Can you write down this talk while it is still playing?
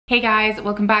Hey guys,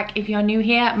 welcome back. If you're new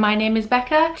here, my name is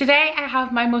Becca. Today I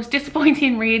have my most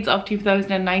disappointing reads of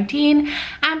 2019,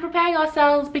 and prepare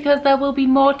yourselves because there will be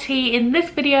more tea in this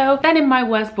video than in my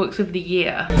worst books of the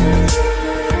year.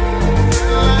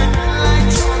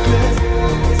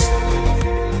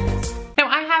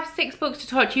 I have 6 books to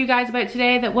talk to you guys about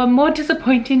today that were more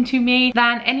disappointing to me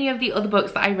than any of the other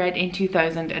books that I read in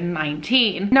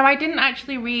 2019. Now, I didn't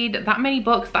actually read that many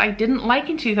books that I didn't like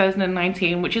in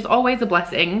 2019, which is always a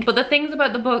blessing. But the things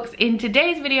about the books in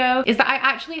today's video is that I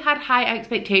actually had high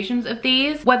expectations of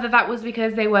these, whether that was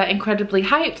because they were incredibly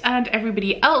hyped and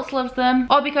everybody else loves them,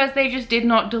 or because they just did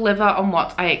not deliver on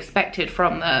what I expected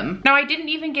from them. Now, I didn't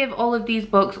even give all of these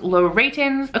books low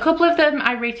ratings. A couple of them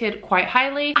I rated quite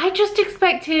highly. I just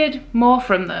expected more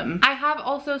from them. I have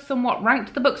also somewhat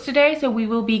ranked the books today, so we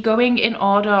will be going in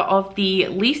order of the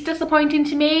least disappointing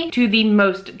to me to the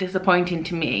most disappointing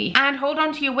to me. And hold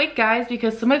on to your wig, guys,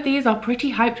 because some of these are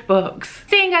pretty hyped books.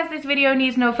 Seeing as this video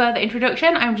needs no further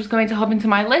introduction, I'm just going to hop into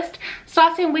my list,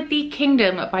 starting with The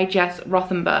Kingdom by Jess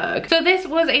Rothenberg. So this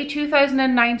was a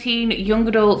 2019 young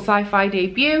adult sci-fi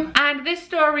debut, and this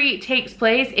story takes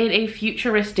place in a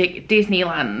futuristic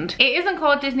Disneyland. It isn't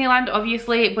called Disneyland,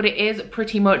 obviously, but it is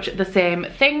pretty much the same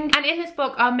thing. And in this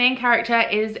book, our main character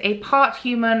is a part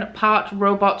human, part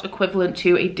robot equivalent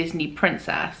to a Disney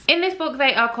princess. In this book,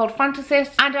 they are called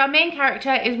fantasists, and our main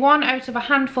character is one out of a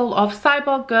handful of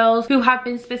cyborg girls who have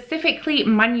been specifically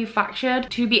manufactured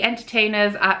to be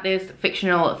entertainers at this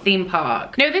fictional theme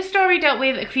park. Now, this story dealt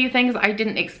with a few things I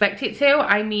didn't expect it to.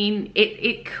 I mean,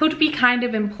 it could be kind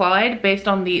of implied based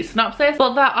on the synopsis,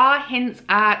 but there are hints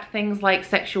at things like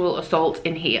sexual assault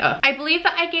in here. I believe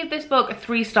that I gave this book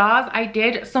 3 stars. I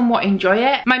did somewhat enjoy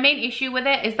it. My main issue with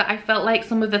it is that I felt like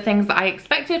some of the things that I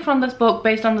expected from this book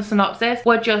based on the synopsis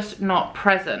were just not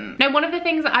present. Now, one of the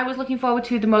things that I was looking forward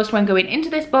to the most when going into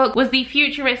this book was the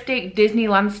futuristic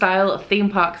Disneyland style theme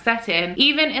park setting.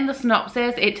 Even in the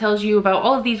synopsis, it tells you about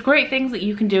all of these great things that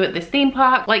you can do at this theme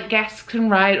park, like guests can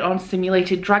ride on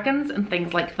simulated dragons and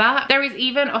things like that. There is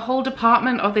even a whole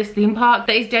department of this theme park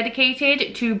that is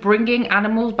dedicated to bringing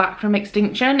animals back from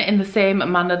extinction in the same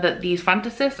manner that these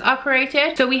fantasists are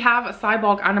created. So we have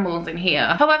cyborg animals in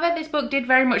here. However, this book did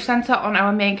very much center on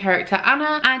our main character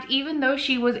Anna, and even though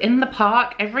she was in the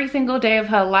park every single day of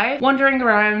her life, wandering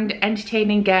around,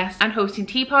 entertaining guests and hosting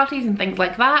tea parties and things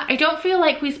like that, I don't feel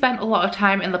like we spent a lot of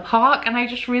time in the park, and I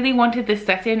just really wanted this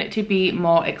setting to be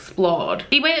more explored.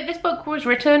 The way that this book was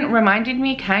written reminded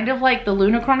me kind of like the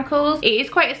Lunar Chronicles. It is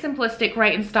quite a simplistic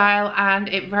writing style, and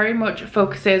it very much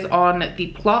focuses on the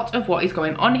plot of what is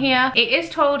going on here. It is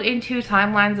told in 2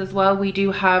 timelines as well. We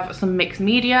do have some mixed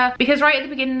media, because right at the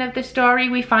beginning of this story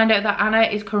we find out that Anna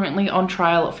is currently on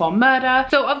trial for murder.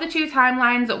 So of the 2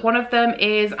 timelines, one of them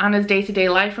is Anna's day-to-day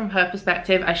life from her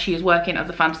perspective as she is working as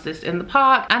a fantasist in the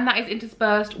park, and that is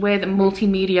interspersed with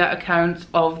multimedia accounts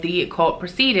of the court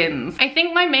proceedings. I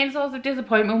think my main source of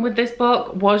disappointment with this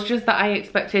book was just that I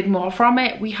expected more from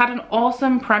it. We had an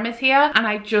awesome premise here, and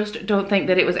I just don't think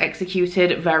that it was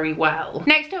executed very well.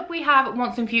 Next up, we have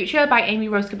Once and Future by Amy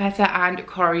Rose Capetta and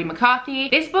Corey McCarthy.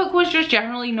 This book was just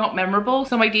generally not memorable,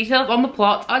 so my details on the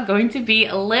plot are going to be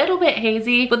a little bit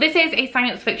hazy, but this is a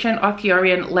science fiction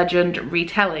Arthurian legend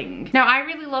retelling. Now, I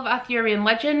really love Arthurian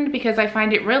legend because I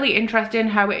find it really interesting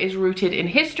how it is rooted in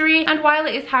history, and while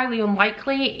it is highly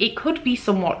unlikely, it could be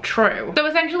somewhat true. So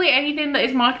essentially anything that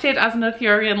is marketed as an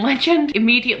Arthurian legend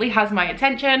immediately has my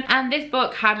attention, and this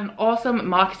book had an awesome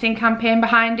marketing campaign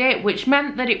behind it, which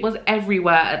meant that it was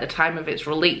everywhere at the time of its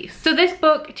release. So this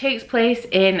book takes place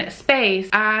in space,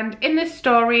 and in this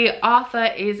story, Arthur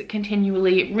is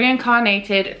continually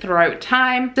reincarnated throughout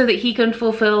time so that he can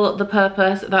fulfill the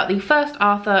purpose that the first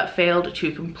Arthur failed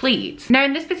to complete. Now,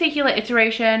 in this particular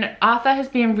iteration, Arthur has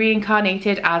been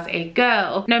reincarnated as a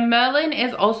girl. Now, Merlin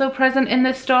is also present in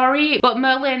this story, but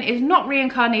Merlin is not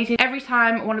reincarnated. Every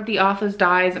time one of the Arthurs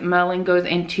dies, Merlin goes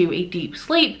into a deep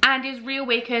sleep and is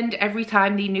reawakened every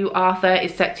time the new Arthur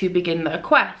is set to begin their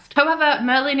quest. However,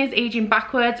 Merlin is aging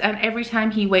backwards, and every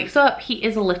time he wakes up, he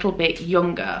is a little bit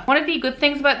younger. One of the good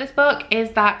things about this book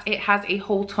is that it has a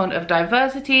whole ton of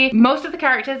diversity. Most of the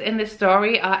characters in this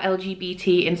story are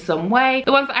LGBT in some way.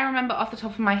 The ones that I remember off the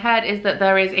top of my head is that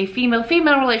there is a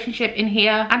female-female relationship in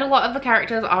here, and a lot of the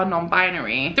characters are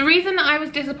non-binary. The reason that I was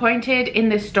disappointed in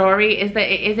this story is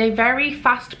that it is a very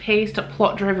fast-paced,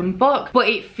 plot-driven book, but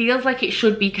it feels like it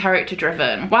should be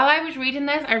character-driven. While I was reading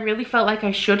this, I really felt like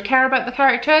I should care about the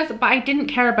characters, but I didn't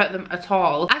care about them at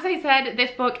all. As I said, this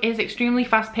this book is extremely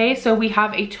fast paced, so we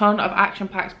have a ton of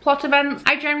action-packed plot events.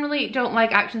 I generally don't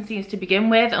like action scenes to begin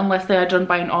with unless they are done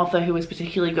by an author who is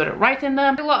particularly good at writing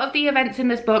them. A lot of the events in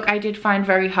this book I did find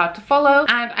very hard to follow,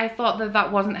 and I thought that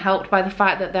that wasn't helped by the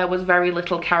fact that there was very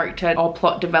little character or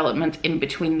plot development in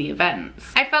between the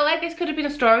events. I felt like this could have been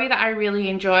a story that I really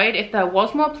enjoyed if there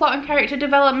was more plot and character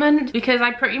development, because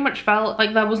I pretty much felt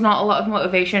like there was not a lot of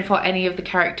motivation for any of the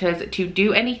characters to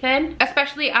do anything,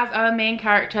 especially as our main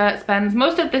character spends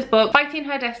most of this book fighting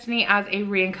her destiny as a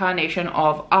reincarnation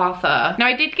of Arthur. Now,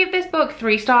 I did give this book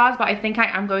 3 stars, but I think I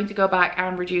am going to go back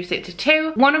and reduce it to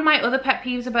 2. One of my other pet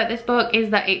peeves about this book is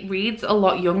that it reads a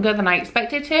lot younger than I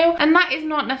expected to, and that is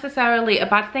not necessarily a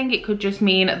bad thing. It could just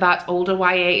mean that older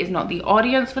YA is not the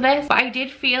audience for this, but I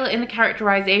did feel in the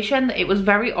characterization that it was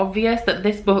very obvious that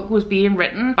this book was being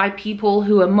written by people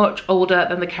who are much older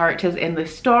than the characters in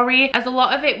this story, as a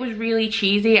lot of it was really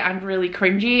cheesy and really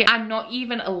cringy, and not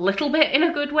even a little bit in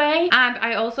a good way. And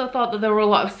I also thought that there were a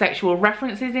lot of sexual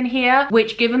references in here,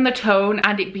 which, given the tone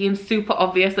and it being super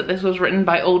obvious that this was written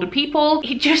by older people,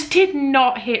 it just did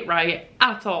not hit right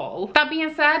at all. That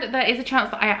being said, there is a chance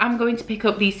that I am going to pick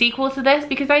up the sequel to this,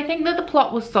 because I think that the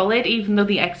plot was solid, even though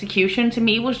the execution to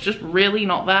me was just really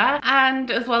not there.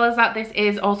 And as well as that, this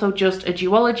is also just a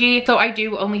duology, so I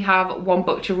do only have 1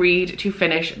 book to read to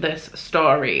finish this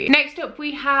story. Next up,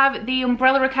 we have The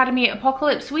Umbrella Academy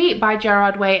Apocalypse Suite by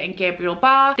Gerard Way and Gabriel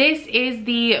Barr. This is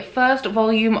the first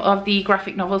volume of the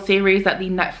graphic novel series that the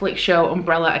Netflix show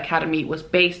Umbrella Academy was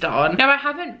based on. Now, I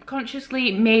haven't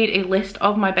consciously made a list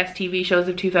of my best TV shows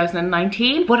of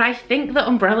 2019, but I think that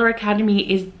Umbrella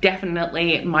Academy is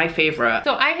definitely my favorite.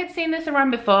 So I had seen this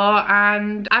around before,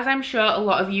 and as I'm sure a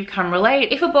lot of you can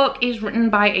relate, if a book is written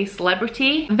by a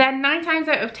celebrity, then 9 times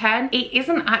out of 10 it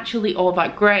isn't actually all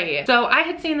that great. So I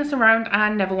had seen this around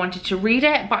and never wanted to read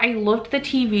it, but I loved the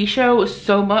TV show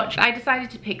so much I decided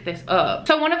to pick this up.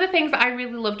 So one of the things that I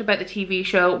really loved about the TV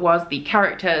show was the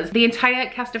characters. The entire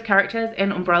cast of characters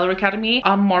in Umbrella Academy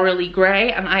are morally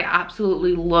grey, and I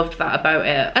absolutely loved that about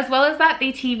it. As well as that,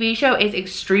 the TV show is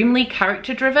extremely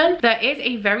character driven. There is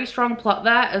a very strong plot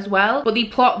there as well, but the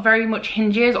plot very much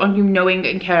hinges on you knowing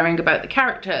and caring about the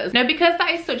characters. Now, because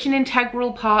that is such an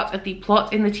integral part of the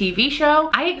plot in the TV show,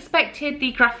 I expected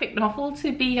the graphic novel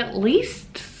to be at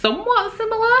least somewhat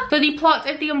similar. So the plot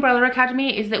of the Umbrella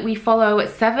Academy is that we follow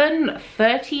 7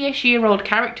 30-ish-year-old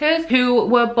characters who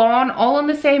were born all on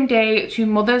the same day to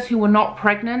mothers who were not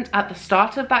pregnant at the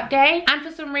start of that day, and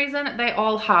for some reason they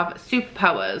all have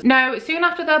superpowers. Now, soon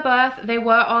after their birth, they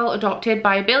were all adopted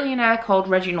by a billionaire called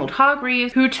Reginald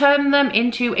Hargreaves, who turned them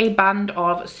into a band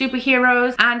of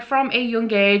superheroes, and from a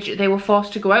young age they were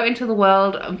forced to go out into the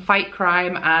world and fight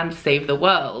crime and save the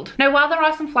world. Now, while there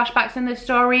are some flashbacks in this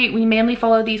story, we mainly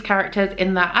follow these characters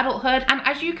in their adulthood, and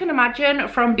as you can imagine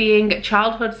from being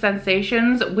childhood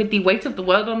sensations with the weight of the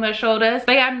world on their shoulders,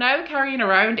 they are now carrying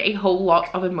around a whole lot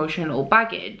of emotional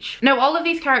baggage. Now, all of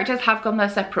these characters have gone their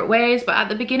separate ways, but at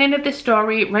the beginning of this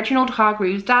story, Reginald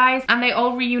Hargreaves dies and they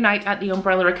all reunite at the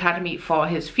Umbrella Academy for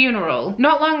his funeral.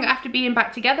 Not long after being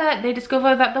back together, they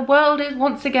discover that the world is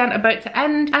once again about to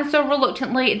end, and so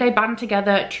reluctantly they band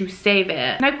together to save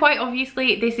it. Now, quite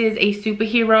obviously, this is a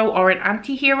superhero or an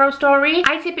anti-hero story.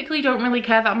 I typically don't really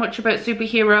care that much about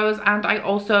superheroes, and I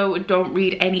also don't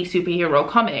read any superhero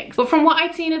comics. But from what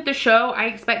I'd seen of the show, I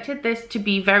expected this to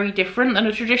be very different than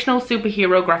a traditional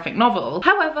superhero graphic novel.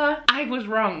 However, I was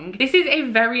wrong. This is a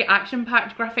very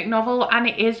action-packed graphic novel, and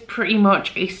it is pretty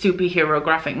much a superhero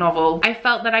graphic novel. I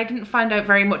felt that I didn't find out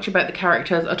very much about the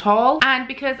characters at all, and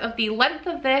because of the length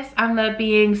of this and there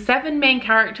being 7 main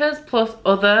characters plus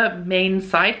other main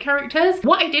side characters,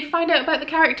 what I did find out about the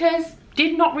characters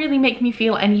did not really make me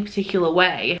feel any particular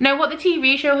way. Now, what the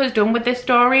TV show has done with this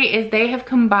story is they have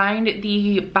combined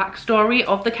the backstory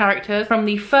of the characters from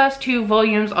the first 2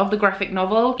 volumes of the graphic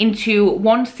novel into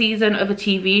 1 season of a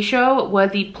TV show where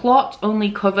the plot only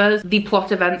covers the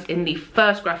plot events in the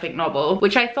first graphic novel,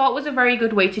 which I thought was a very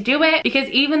good way to do it, because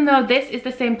even though this is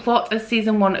the same plot as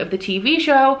season 1 of the TV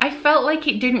show, I felt like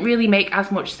it didn't really make as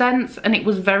much sense, and it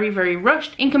was very, very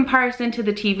rushed in comparison to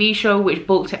the TV show, which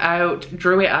bulked it out,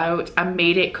 drew it out, and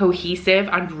made it cohesive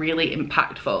and really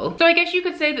impactful. So I guess you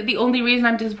could say that the only reason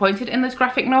I'm disappointed in this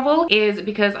graphic novel is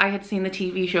because I had seen the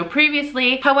TV show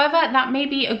previously. However, that may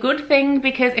be a good thing,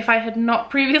 because if I had not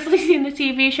previously seen the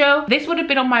TV show, this would have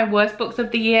been on my worst books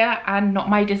of the year and not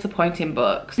my disappointing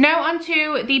books. Now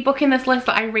onto the book in this list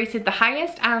that I rated the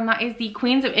highest, and that is The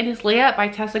Queens of Innislea by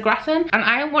Tessa Gratton, and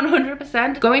I am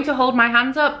 100% going to hold my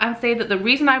hands up and say that the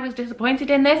reason I was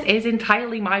disappointed in this is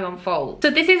entirely my own fault.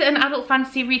 So this is an adult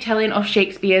fantasy retelling version of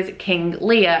Shakespeare's King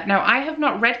Lear. Now, I have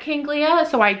not read King Lear,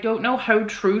 so I don't know how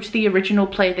true to the original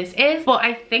play this is, but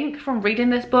I think from reading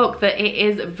this book that it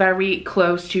is very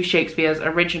close to Shakespeare's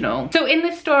original. So in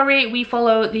this story, we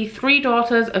follow the 3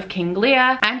 daughters of King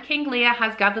Lear, and King Lear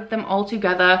has gathered them all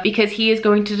together because he is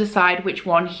going to decide which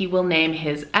one he will name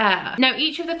his heir. Now,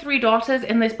 each of the 3 daughters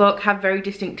in this book have very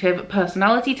distinctive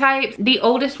personality types. The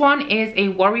oldest one is a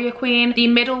warrior queen, the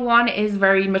middle one is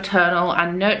very maternal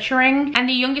and nurturing, and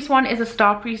the youngest one is a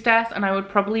star priestess, and I would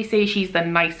probably say she's the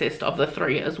nicest of the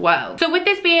 3 as well. So with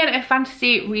this being a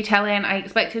fantasy retelling, I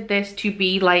expected this to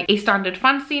be like a standard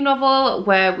fantasy novel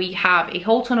where we have a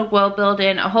whole ton of world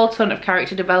building, a whole ton of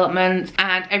character development,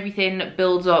 and everything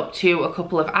builds up to a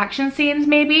couple of action scenes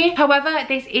maybe. However,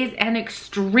 this is an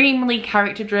extremely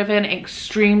character driven,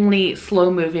 extremely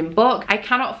slow moving book. I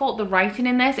cannot fault the writing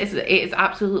in this. It is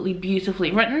absolutely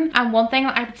beautifully written, and one thing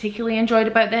that I particularly enjoyed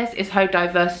about this is how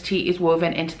diversity is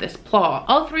woven into this plot.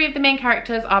 All 3 of the main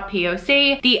characters are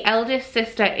POC. The eldest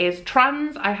sister is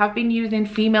trans. I have been using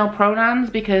female pronouns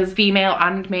because female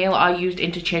and male are used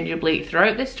interchangeably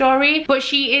throughout this story, but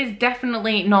she is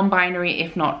definitely non-binary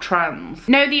if not trans.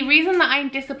 Now, the reason that I'm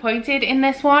disappointed in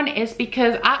this one is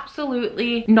because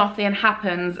absolutely nothing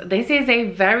happens. This is a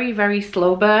very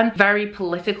slow burn, very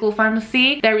political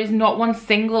fantasy. There is not one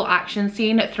single action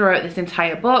scene throughout this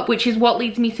entire book, which is what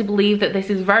leads me to believe that this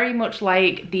is very much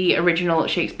like the original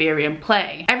Shakespearean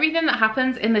play. Everything that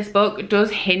happens in this book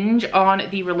does hinge on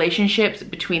the relationships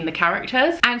between the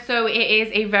characters, and so it is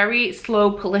a very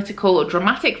slow political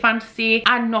dramatic fantasy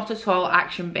and not at all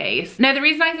action based. Now, the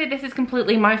reason I say this is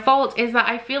completely my fault is that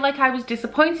I feel like I was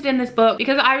disappointed in this book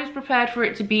because I was prepared for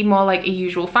it to be more like a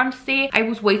usual fantasy. I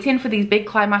was waiting for these big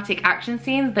climatic action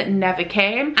scenes that never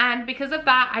came, and because of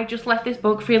that I just left this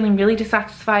book feeling really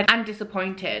dissatisfied and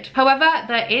disappointed. However,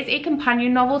 there is a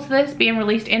companion novel to this being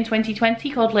released in 2020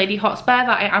 called Lady Hotspur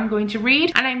that I am going to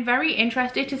read, and I'm very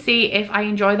interested to see if I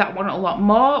enjoy that one a lot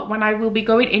more when I will be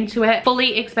going into it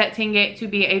fully expecting it to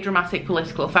be a dramatic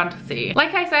political fantasy.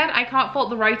 Like I said, I can't fault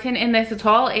the writing in this at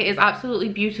all. It is absolutely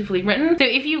beautifully written. So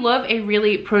if you love a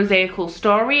really prosaical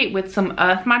story with some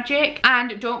earth magic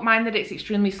and don't mind that it's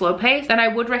extremely slow paced, then I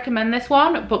would recommend this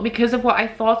one, but because of what I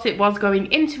thought it was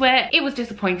going into it, it was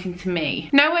disappointing to me.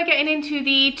 Now we're getting into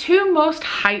the 2 most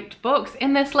hyped books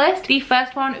in this list. The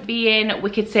first one being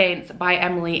Wicked Saints by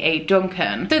Emily A.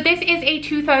 Duncan. So this is a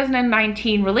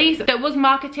 2019 release that was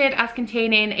marketed as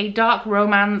containing a dark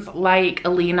romance like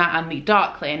Alina and the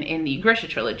Darkling in the Grisha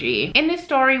trilogy. In this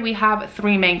story we have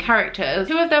 3 main characters.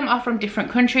 2 of them are from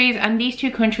different countries, and these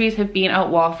 2 countries have been at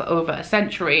war for over a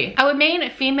century. Our main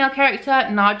female character,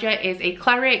 Nadja, is a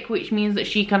cleric, which means that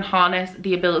she can harness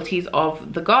the abilities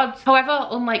of the gods. However,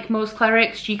 unlike most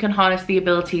clerics, she can harness the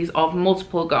abilities of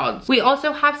multiple gods. We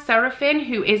also have Seraphim,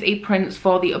 who is a prince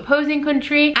for the opposing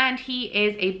country, and he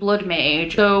is a blood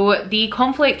mage. So the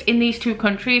conflict in these 2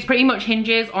 countries pretty much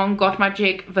hinges on god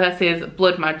magic versus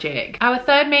blood magic. Our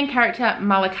third main character,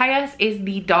 Malachias, is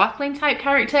the Darkling type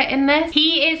character in this.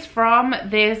 He is from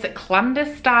this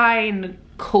clandestine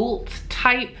cult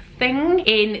type thing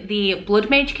in the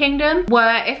Blood Mage Kingdom,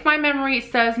 where, if my memory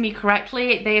serves me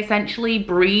correctly, they essentially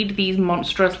breed these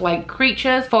monstrous like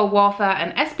creatures for warfare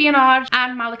and espionage,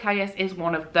 and Malachias is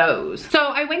one of those. So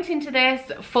I went into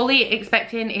this fully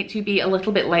expecting it to be a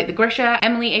little bit like the Grisha.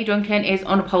 Emily A. Duncan is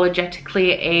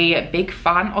unapologetically a big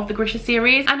fan of the Grisha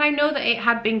series, and I know that it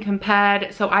had been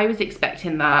compared, so I was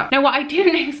expecting that. Now, what I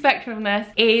didn't expect from this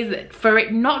is for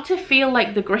it not to feel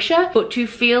like the Grisha, but to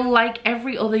feel like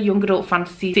every other young adult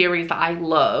fantasy series that I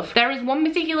love. There is one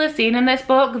particular scene in this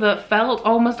book that felt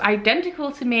almost identical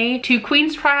to me to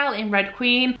Queen's Trial in Red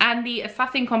Queen and the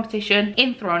assassin competition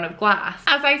in Throne of Glass.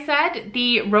 As I said,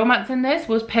 the romance in this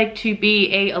was pegged to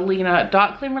be a Alina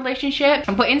Darkling relationship,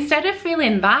 but instead of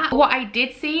feeling that, what I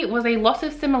did see was a lot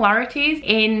of similarities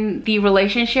in the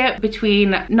relationship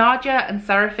between Nadja and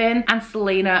Seraphim and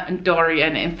Selena and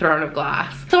Dorian in Throne of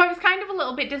Glass. So I was kind of a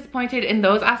little bit disappointed in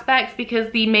those aspects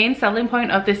because the main selling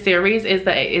point of this series is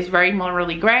that it is very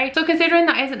morally grey. So considering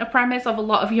that isn't a premise of a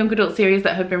lot of young adult series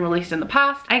that have been released in the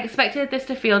past, I expected this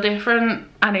to feel different,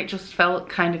 and it just felt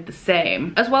kind of the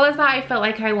same. As well as that, I felt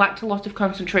like I lacked a lot of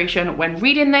concentration when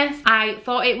reading this. I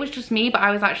thought it was just me, but I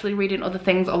was actually reading other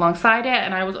things alongside it,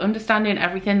 and I was understanding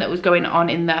everything that was going on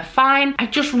in there fine. I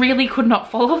just really could not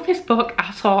follow this book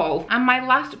at all. And my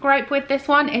last gripe with this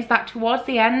one is that towards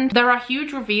the end, there are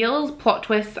huge reveals, plot plot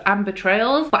twists and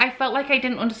betrayals, but I felt like I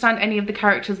didn't understand any of the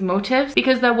characters' motives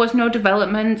because there was no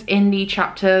development in the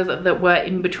chapters that were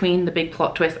in between the big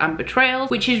plot twists and betrayals,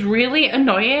 which is really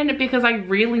annoying because I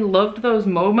really loved those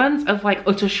moments of like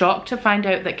utter shock to find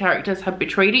out that characters had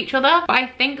betrayed each other. But I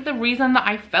think the reason that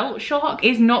I felt shock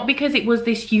is not because it was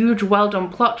this huge well done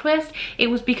plot twist, it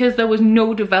was because there was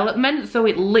no development, so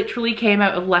it literally came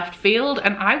out of left field,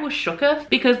 and I was shooketh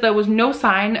because there was no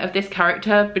sign of this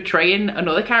character betraying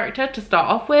another character to start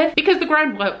off with because the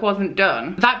groundwork wasn't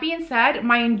done. That being said,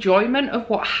 my enjoyment of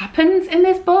what happens in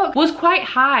this book was quite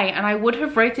high, and I would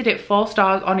have rated it 4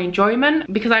 stars on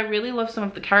enjoyment because I really love some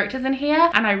of the characters in here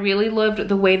and I really loved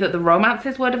the way that the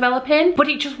romances were developing, but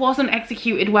it just wasn't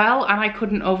executed well and I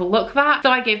couldn't overlook that, so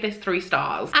I gave this 3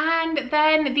 stars. And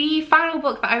then the final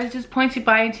book that I was disappointed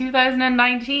by in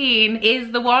 2019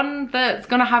 is the one that's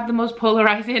gonna have the most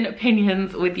polarizing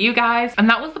opinions with you guys, and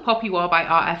that was The Poppy War by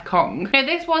R.F. Kong. Now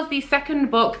this was the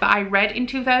second book that I read in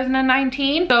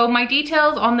 2019, so my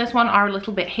details on this one are a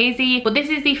little bit hazy, but this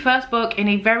is the first book in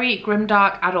a very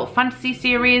grimdark adult fantasy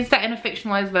series set in a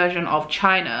fictionalized version of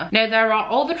China. Now there are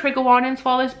all the trigger warnings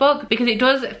for this book because it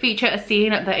does feature a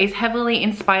scene that is heavily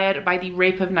inspired by the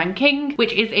rape of Nanking,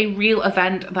 which is a real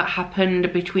event that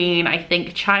happened between, I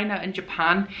think, China and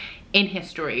Japan in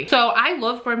history. So I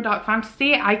love grimdark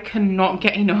fantasy. I cannot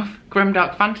get enough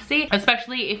grimdark fantasy,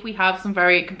 especially if we have some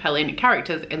very compelling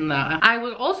characters in there. I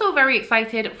was also very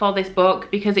excited for this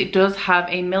book because it does have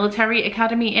a military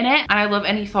academy in it, and I love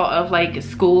any sort of like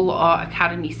school or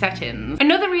academy settings.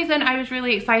 Another reason I was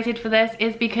really excited for this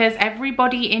is because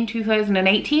everybody in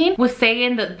 2018 was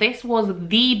saying that this was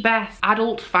the best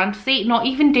adult fantasy, not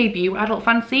even debut adult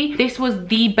fantasy, this was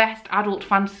the best adult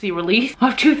fantasy release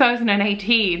of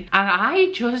 2018, and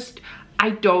I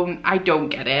don't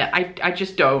get it. I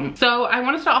just don't. So I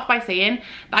want to start off by saying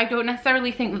that I don't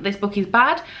necessarily think that this book is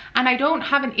bad, and I don't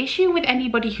have an issue with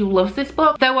anybody who loves this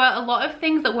book. There were a lot of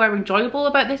things that were enjoyable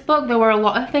about this book. There were a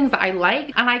lot of things that I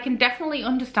liked, and I can definitely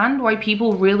understand why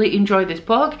people really enjoy this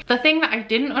book. The thing that I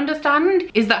didn't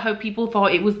understand is that how people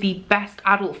thought it was the best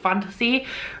adult fantasy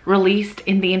released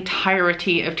in the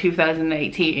entirety of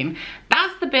 2018.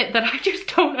 That's the bit that I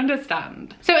just don't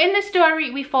understand. So in this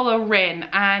story we follow Rin,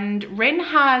 and Rin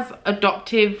has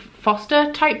adoptive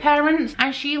foster type parents,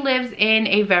 and she lives in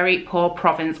a very poor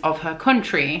province of her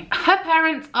country. Her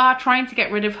parents are trying to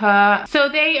get rid of her, so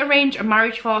they arrange a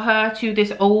marriage for her to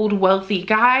this old wealthy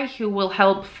guy who will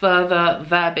help further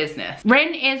their business.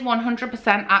 Rin is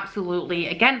 100% absolutely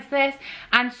against this,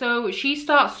 and so she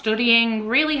starts studying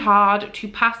really hard to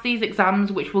pass these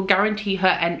exams which will guarantee her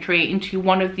entry into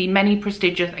one of the many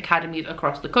prestigious academies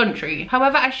across the country.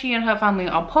 However, as she and her family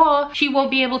are poor, she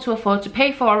won't be able to afford to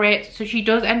pay for it, so she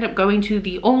does end up going to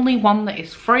the only one that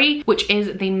is free, which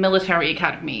is the military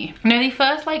academy. Now the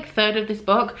first like third of this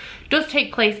book does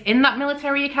take place in that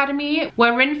military academy,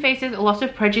 where Rin faces a lot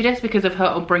of prejudice because of her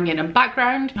upbringing and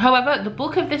background. However, the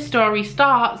bulk of this story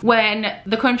starts when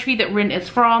the country that Rin is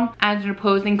from and an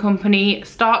opposing company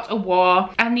starts a war,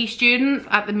 and the students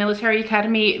at the military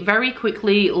academy very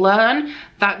quickly learn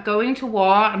that going to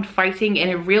war and fighting in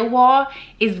a real war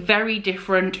is very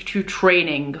different to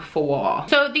training for war.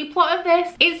 So the plot of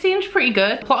this, it seems pretty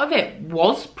good. The plot of it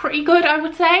was pretty good, I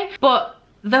would say, but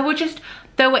there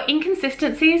were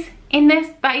inconsistencies in this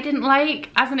that I didn't like.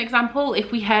 As an example,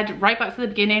 if we head right back to the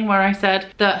beginning where I said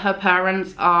that her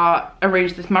parents are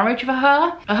arranged this marriage for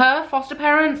her foster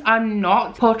parents are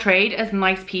not portrayed as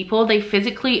nice people. They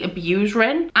physically abuse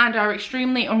Rin and are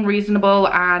extremely unreasonable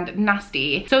and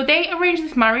nasty. So they arrange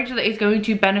this marriage that is going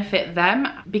to benefit them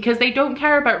because they don't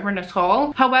care about Rin at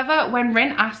all. However, when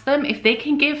Rin asks them if they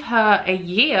can give her a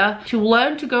year to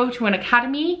learn to go to an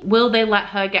academy, will they let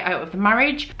her get out of the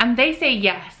marriage? And they say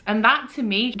yes, and that to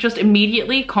me just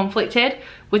immediately conflicted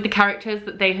with the characters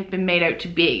that they have been made out to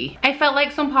be. I felt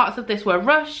like some parts of this were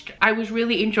rushed. I was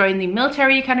really enjoying the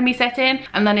military academy setting,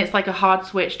 and then it's like a hard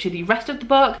switch to the rest of the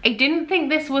book. I didn't think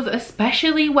this was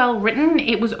especially well written.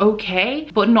 It was okay,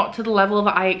 but not to the level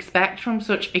that I expect from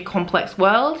such a complex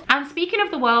world. And speaking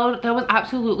of the world, there was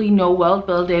absolutely no world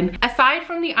building. Aside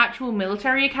from the actual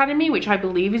military academy, which I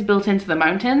believe is built into the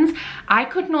mountains, I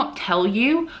could not tell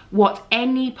you what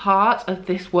any part of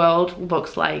this world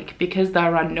looks like because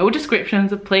there are no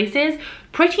descriptions of places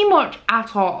pretty much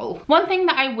at all. One thing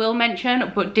that I will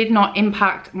mention but did not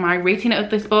impact my rating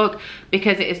of this book,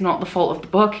 because it is not the fault of the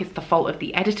book, it's the fault of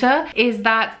the editor, is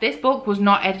that this book was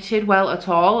not edited well at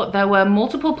all. There were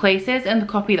multiple places in the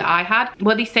copy that I had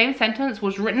where the same sentence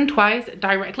was written twice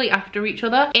directly after each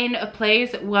other in a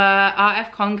place where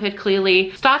R.F. Kong had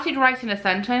clearly started writing a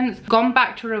sentence, gone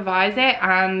back to revise it,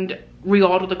 and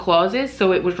reorder the clauses,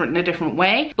 so it was written a different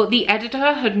way, but the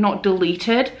editor had not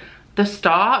deleted the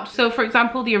start. So for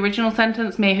example, the original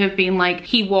sentence may have been like,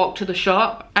 he walked to the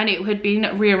shop, and it had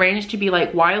been rearranged to be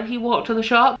like, while he walked to the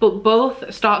shop, but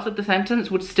both starts of the sentence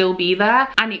would still be there.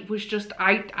 And it was just,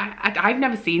 I've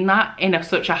never seen that in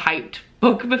such a hyped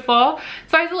book before,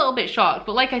 so I was a little bit shocked.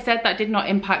 But like I said, that did not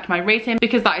impact my rating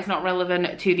because that is not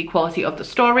relevant to the quality of the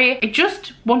story. I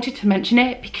just wanted to mention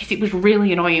it because it was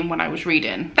really annoying when I was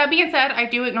reading. That being said, I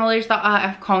do acknowledge that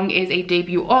R.F. Kong is a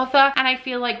debut author, and I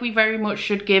feel like we very much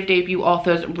should give debut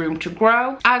authors room to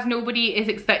grow, as nobody is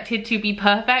expected to be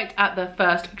perfect at the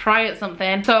first try at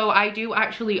something. So I do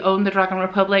actually own the Dragon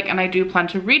Republic, and I do plan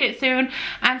to read it soon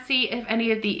and see if any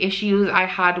of the issues I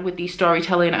had with the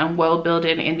storytelling and world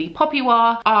building in the Poppy War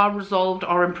are resolved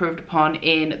or improved upon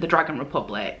in the Dragon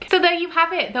Republic. So there you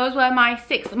have it. Those were my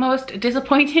 6 most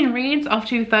disappointing reads of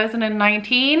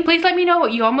 2019. Please let me know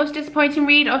what your most disappointing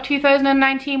read of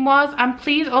 2019 was, and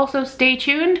please also stay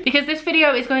tuned because this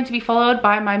video is going to be followed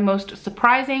by my most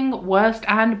surprising, worst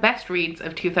and best reads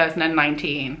of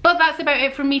 2019. But that's about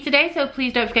it from me today, so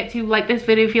please don't forget to like this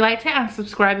video if you liked it and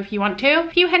subscribe if you want to.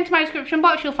 If you head to my description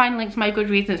box, you'll find links to my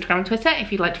Goodreads, Instagram and Twitter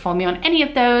if you'd like to follow me on any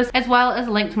of those, as well as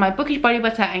a link to my Bookish body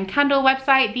butter and candle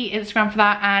website, the Instagram for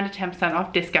that, and a 10%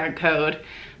 off discount code.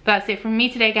 That's it from me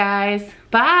today, guys.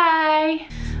 Bye!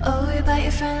 Oh, you bite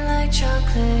your friend like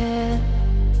chocolate.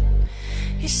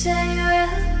 You say you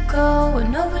will go where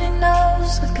nobody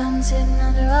knows, with guns hidden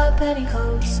under our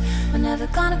petticoats. We're never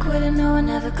gonna quit it, no, we're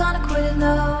never gonna quit it,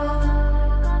 no.